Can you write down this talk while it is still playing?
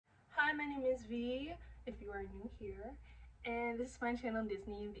Hi, my name is V, if you are new here, and this is my channel,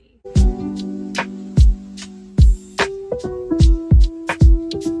 DISNEYnVEE.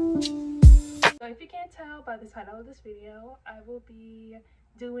 So if you can't tell by the title of this video, I will be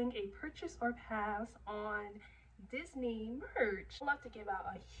doing a purchase or pass on Disney merch. I'd love to give out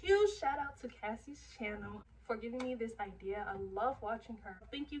a huge shout out to Cassie's channel for giving me this idea. I love watching her.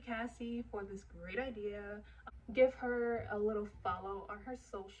 Thank you, Cassie, for this great idea. Give her a little follow on her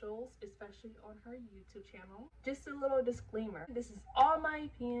socials, especially on her YouTube channel. Just a little disclaimer, this is all my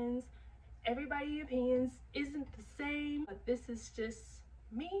opinions. Everybody's opinions isn't the same, but this is just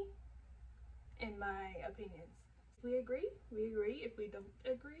me and my opinions. If we agree, we agree. If we don't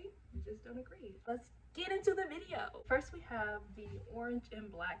agree, we just don't agree. Let's get into the video. First, we have the orange and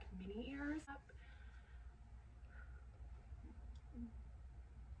black mini ears.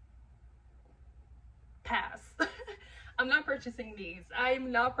 Pass. I'm not purchasing these.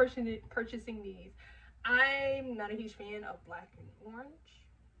 I'm not purchasing these. I'm not a huge fan of black and orange.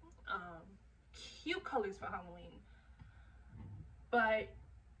 Cute colors for Halloween, but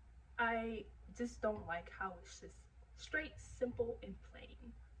I just don't like how it's just straight, simple, and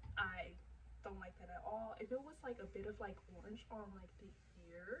plain. I don't like that at all. If it was like a bit of like orange on like the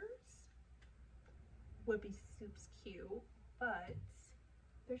ears, would be super cute, but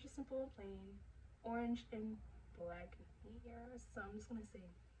they're just simple and plain. Orange and black ears, so I'm just gonna say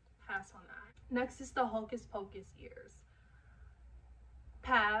pass on that. Next is the Hocus Pocus ears.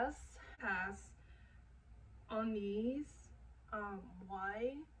 Pass on these.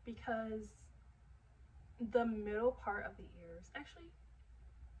 Why? Because the middle part of the ears, actually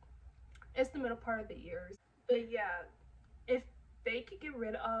it's the middle part of the ears, but yeah, if they could get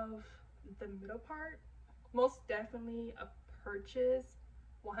rid of the middle part, most definitely a purchase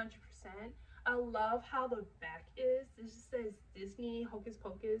 100%. I love how the back is. It just says Disney Hocus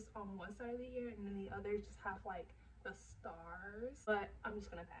Pocus on one side of the ear, and then the other just have like the stars, but I'm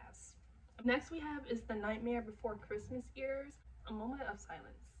just gonna pass. Next we have is the Nightmare Before Christmas ears. A moment of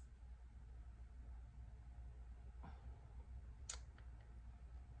silence.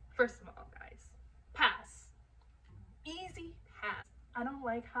 First of all, guys, pass. Easy pass. I don't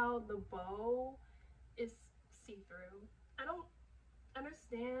like how the bow is see-through. I don't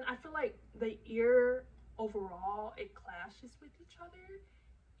understand. I feel like the ear overall, it clashes with each other,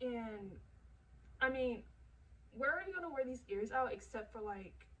 and I mean, where are you gonna wear these ears out except for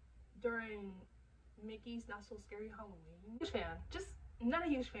like during Mickey's Not So Scary Halloween? Huge fan. Just not a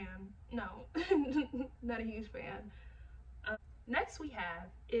huge fan. No. Not a huge fan. Next we have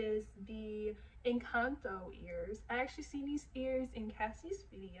is the Encanto ears. I actually seen these ears in Cassie's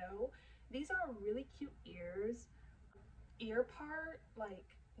video. These are really cute ears. Ear part,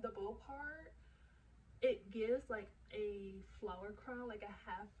 like the bow part, it gives like a flower crown, like a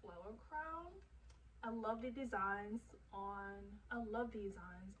half flower crown. I love the designs on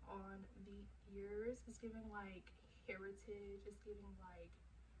the ears. It's giving like heritage, it's giving like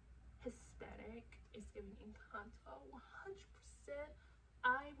aesthetic, it's giving Encanto 100%.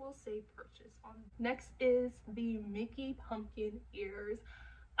 I will say purchase on. Next is the Mickey pumpkin ears.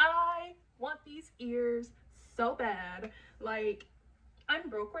 I want these ears so bad. Like, I'm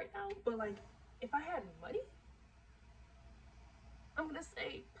broke right now, but like if I had money, I'm gonna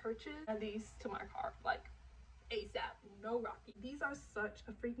say purchase these to my car like ASAP. No rocky. These are such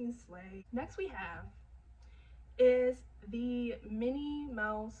a freaking slay. Next we have is the Minnie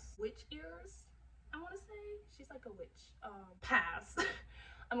Mouse witch ears. I want to say she's like a witch. Pass.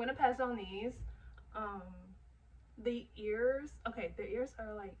 I'm gonna pass on these. The ears, okay, the ears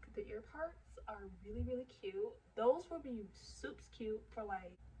are like, the ear parts are really cute. Those will be super cute for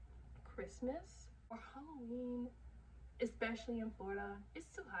like Christmas or Halloween, especially in Florida. It's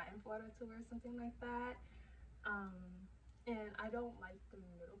too hot in Florida to wear something like that. And I don't like the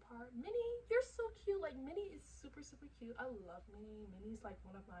middle part. Minnie, you're so cute. Like, Minnie is super cute. I love Minnie. Minnie's like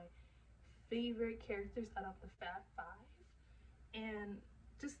one of my favorite characters out of the Fab Five. And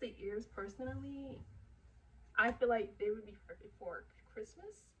just the ears personally, I feel like they would be perfect for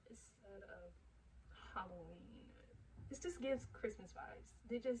Christmas instead of Halloween. This just gives Christmas vibes.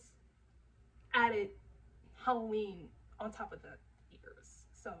 They just added Halloween on top of the ears.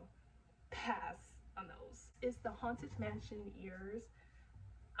 So pass on those. It's the Haunted Mansion ears.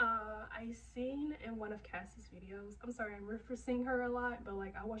 I seen in one of Cassie's videos, I'm sorry I'm referencing her a lot, but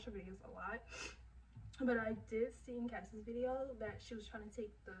like I watch her videos a lot, but I did see in Cassie's video that she was trying to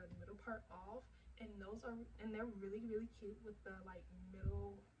take the middle part off, and they're really cute with the like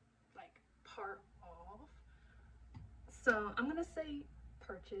middle like part off. So I'm gonna say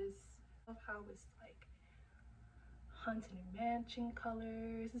purchase. Of how it's like haunted mansion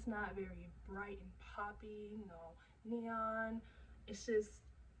colors. It's not very bright and poppy, no neon. It's just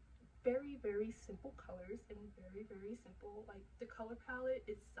very simple colors and very simple. Like the color palette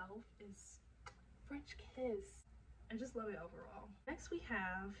itself is French kiss. I just love it overall. Next we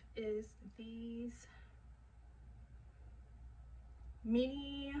have is these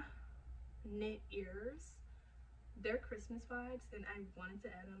mini knit ears. They're Christmas vibes, and I wanted to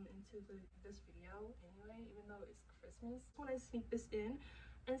add them into this video anyway, even though it's Christmas. I want to sneak this in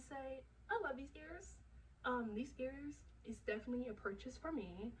and say I love these ears. These ears is definitely a purchase for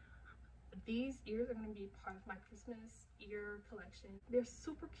me. These ears are going to be part of my Christmas ear collection. They're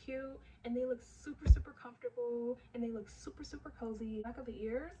super cute and they look super comfortable and they look super cozy. Back of the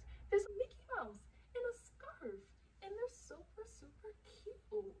ears, there's a Mickey Mouse and a scarf, and they're super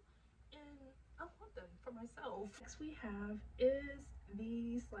cute, and I want them for myself. Next we have is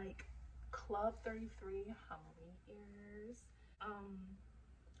these like Club 33 Halloween ears.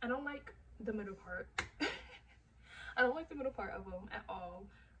 I don't like the middle part. I don't like the middle part of them at all.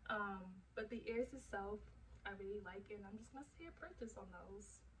 But the ears itself, I really like it, and I'm just gonna say a purchase on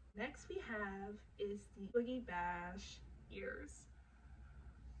those. Next we have is the Boogie Bash ears.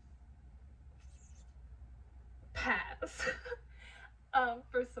 Pass.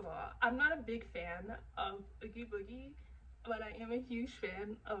 First of all, I'm not a big fan of Oogie Boogie, but I am a huge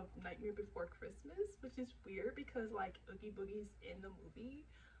fan of Nightmare Before Christmas, which is weird because like Oogie Boogie's in the movie,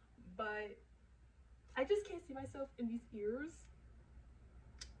 but I just can't see myself in these ears.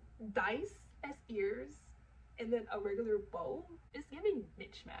 Dice as ears and then a regular bow. It's giving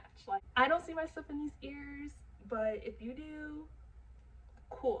mismatch. Like, I don't see myself in these ears, but if you do,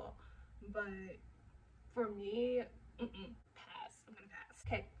 cool. But for me, pass. I'm gonna pass.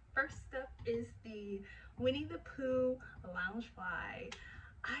 Okay, first up is the Winnie the Pooh Loungefly.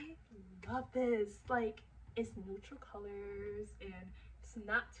 I love this. Like, it's neutral colors and it's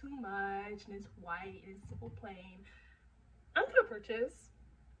not too much, and it's white and it's simple plain. I'm gonna purchase.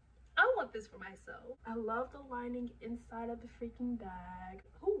 I want this for myself. I love the lining inside of the freaking bag.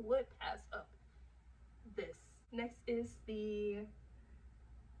 Who would pass up this? Next is the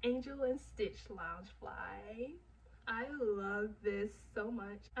Angel and Stitch Loungefly. I love this so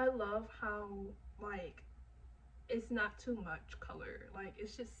much. I love how like it's not too much color. Like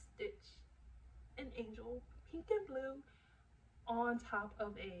it's just Stitch and Angel, pink and blue, on top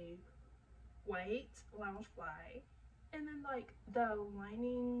of a white Loungefly. And then like the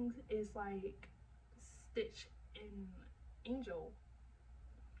lining is like Stitch and Angel.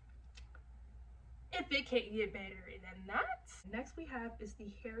 If it can't get better than that. Next we have is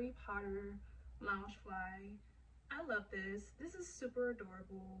the Harry Potter Loungefly. I love this. This is super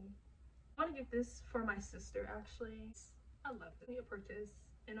adorable. I want to give this for my sister actually. I love it. A purchase,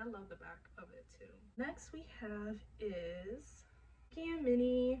 and I love the back of it too. Next we have is Mickey and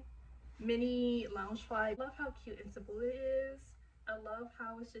Minnie Mini Loungefly. I love how cute and simple it is. I love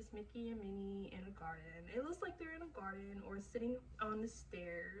how it's just Mickey and Minnie in a garden. It looks like they're in a garden or sitting on the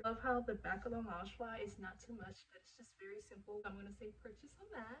stairs. I love how the back of the Loungefly is not too much, but it's just very simple. I'm gonna say purchase on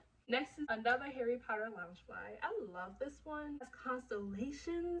that. Next is another Harry Potter Loungefly. I love this one. It has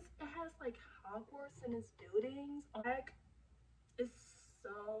constellations. It has like Hogwarts in its buildings. Like, it's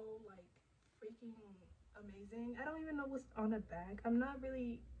so like freaking amazing. I don't even know what's on the back. I'm not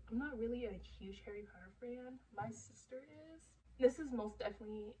really a huge Harry Potter fan. My sister is. This is most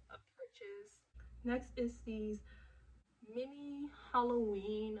definitely a purchase. Next is these mini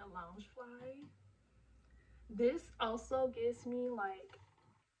Halloween Loungefly. This also gives me like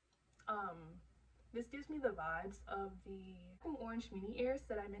this gives me the vibes of the orange mini ears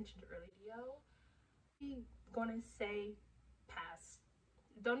that I mentioned earlier. I'm gonna say pass.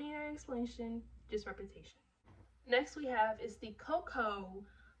 Don't need an explanation, just reputation. Next we have is the Coco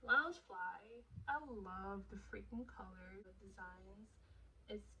Loungefly. I love the freaking color, the designs.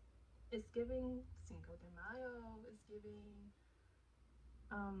 It's giving Cinco de Mayo. It's giving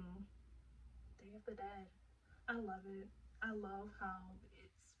Day of the Dead. I love it. I love how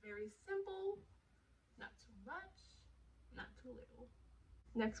it's very simple, not too much, not too little.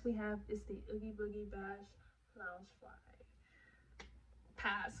 Next we have is the Oogie Boogie Bash Loungefly.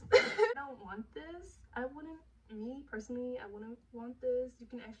 Pass. I don't want this. Me personally, I wouldn't want this. You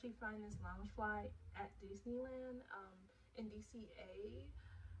can actually find this Loungefly at Disneyland in DCA.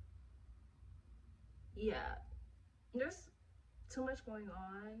 Yeah, there's too much going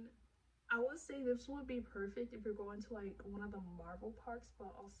on. I would say this would be perfect if you're going to like one of the Marvel parks,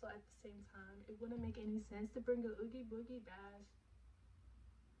 but also at the same time, it wouldn't make any sense to bring a Oogie Boogie Bash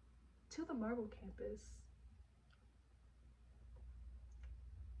to the Marvel campus.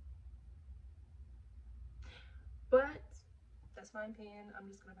 but that's my opinion. I'm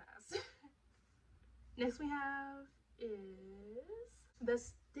just gonna pass. Next we have is the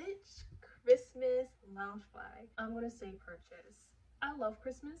Stitch Christmas lounge flag. I'm gonna say purchase. I love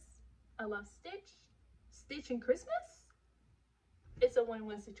Christmas. I love Stitch. Stitch and Christmas? It's a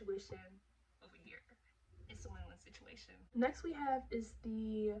win-win situation over here. It's a win-win situation. Next we have is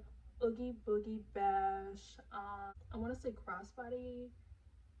the Oogie Boogie Bash. I want to say crossbody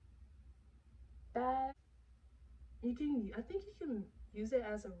bag. I think you can use it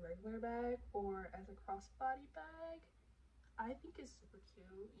as a regular bag or as a crossbody bag. I think it's super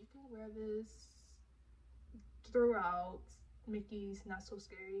cute. You can wear this throughout Mickey's Not So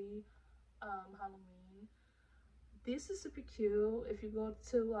Scary Halloween. This is super cute if you go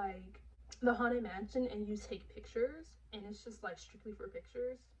to like the Haunted Mansion and you take pictures and it's just like strictly for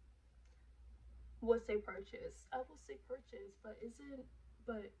pictures. Would say purchase. I will say purchase, but is it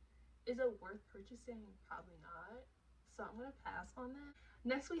worth purchasing? Probably not. So I'm gonna pass on that.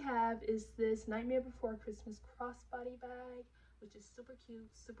 Next we have is this Nightmare Before Christmas crossbody bag, which is super cute,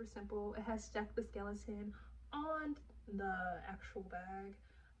 super simple. It has Jack the Skeleton on the actual bag.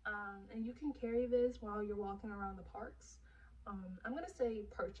 And you can carry this while you're walking around the parks. I'm gonna say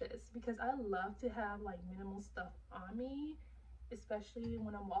purchase because I love to have like minimal stuff on me, especially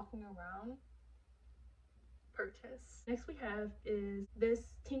when I'm walking around. Purchase. Next we have is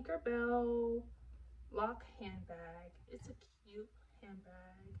this Tinkerbell lock handbag. It's a cute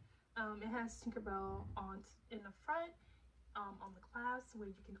handbag. It has Tinkerbell in the front, on the clasp where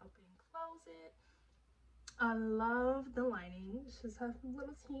you can open and close it. I love the lining. She just has a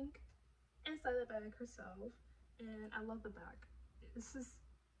little Tink inside the bag herself, and I love the back. This is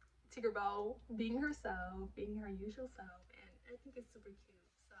Tinkerbell being herself, being her usual self, and I think it's super cute.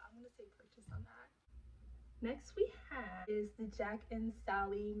 So I'm gonna say purchase on that. Next we have is the Jack and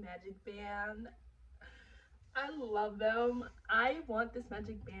Sally magic band. I love them. I want this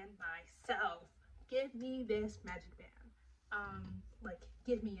magic band myself. Give me this magic band. Like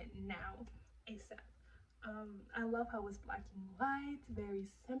give me it now, ASAP. I love how it's black and white, very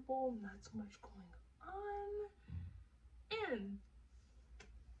simple, not too much going on, and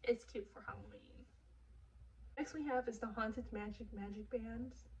it's cute for Halloween. Next we have is the Haunted Magic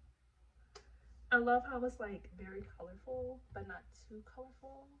band. I love how it's like very colorful, but not too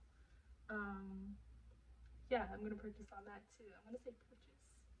colorful. Yeah, I'm gonna purchase on that too. I'm gonna say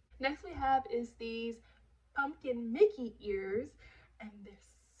purchase. Next we have is these pumpkin Mickey ears, and they're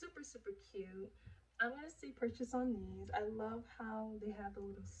super cute. I'm gonna say purchase on these. I love how they have the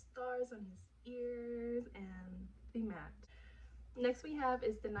little stars on his ears and the mat. Next we have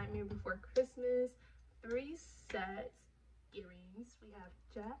is the Nightmare Before Christmas 3 set earrings. We have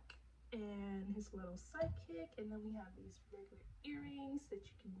Jack and his little sidekick, and then we have these regular earrings that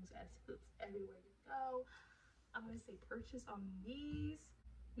you can use as hooks everywhere you go. I'm gonna say purchase on these.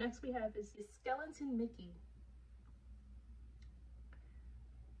 Next we have is the skeleton Mickey.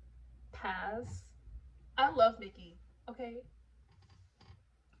 Pass. I love Mickey, okay?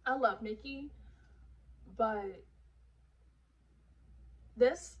 I love Mickey, but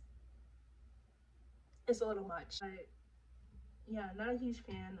this is a little much. But yeah, not a huge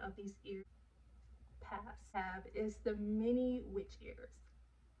fan of these ears. Pass. Have is the mini witch ears.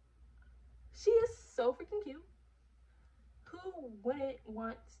 She is so freaking cute. Who wouldn't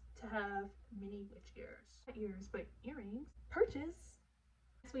want to have mini witch ears? Not ears, but earrings. Purchase.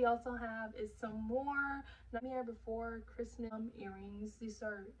 Next we also have is some more Nightmare Before Christmas earrings. These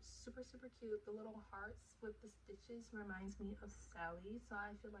are super cute. The little hearts with the stitches reminds me of Sally, so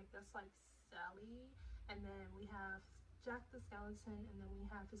I feel like that's like Sally. And then we have Jack the Skeleton, and then we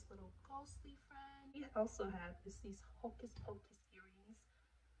have his little ghostly friend. We also have these Hocus Pocus earrings.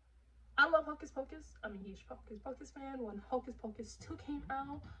 I love Hocus Pocus. I'm a huge Hocus Pocus fan. When Hocus Pocus 2 came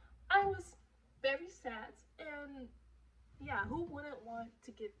out, I was very sad, and yeah, who wouldn't want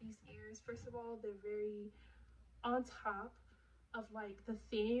to get these ears? First of all, they're very on top of like the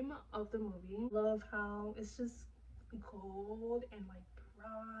theme of the movie. Love how it's just gold and like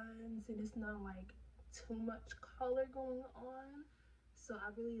bronze, and it's not like too much color going on. So I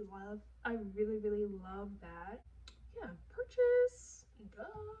really love that. Yeah, purchase. Duh.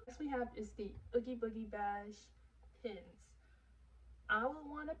 Next we have is the Oogie Boogie Bash pins. I would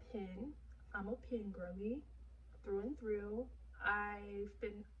want a pin. I'm a pin girly through and through. I've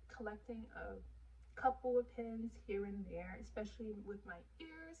been collecting a couple of pins here and there, especially with my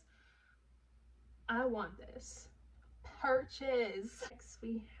ears. I want this. Purchase. Next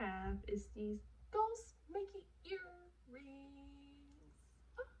we have is these Ghost Mickey earrings.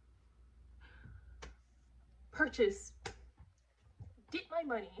 Purchase. Get my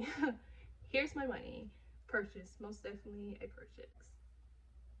money. Here's my money. purchase, most definitely a purchase,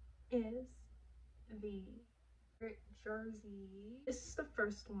 is the jersey. This is the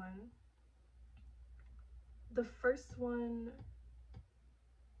first one. The first one,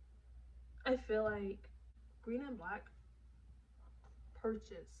 I feel like green and black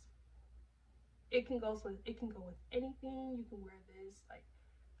purchase. It can go with anything. You can wear this like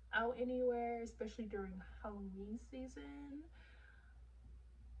out anywhere, especially during Halloween season.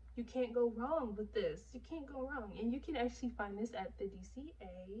 You can't go wrong with this. You can't go wrong. And you can actually find this at the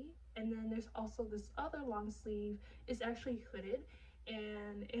DCA. And then there's also this other long sleeve. It's actually hooded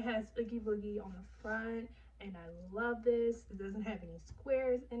and it has Oogie Boogie on the front. And I love this. It doesn't have any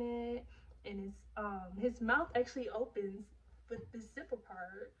squares in it. And it's his mouth actually opens with the zipper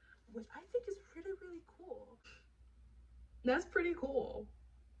part, which I think is really, really cool. That's pretty cool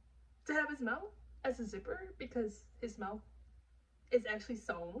to have his mouth as a zipper, because his mouth is actually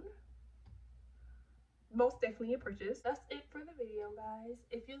sewn. Most definitely a purchase. That's it for the video, guys.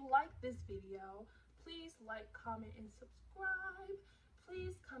 If you like this video, please like, comment, and subscribe.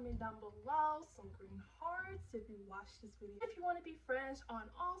 Please comment down below some green hearts if you watched this video. If you want to be friends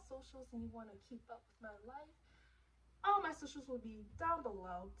on all socials and you want to keep up with my life, all my socials will be down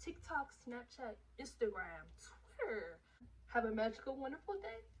below: TikTok, Snapchat, Instagram, Twitter. Have a magical, wonderful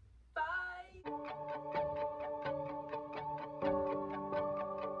day. Bye.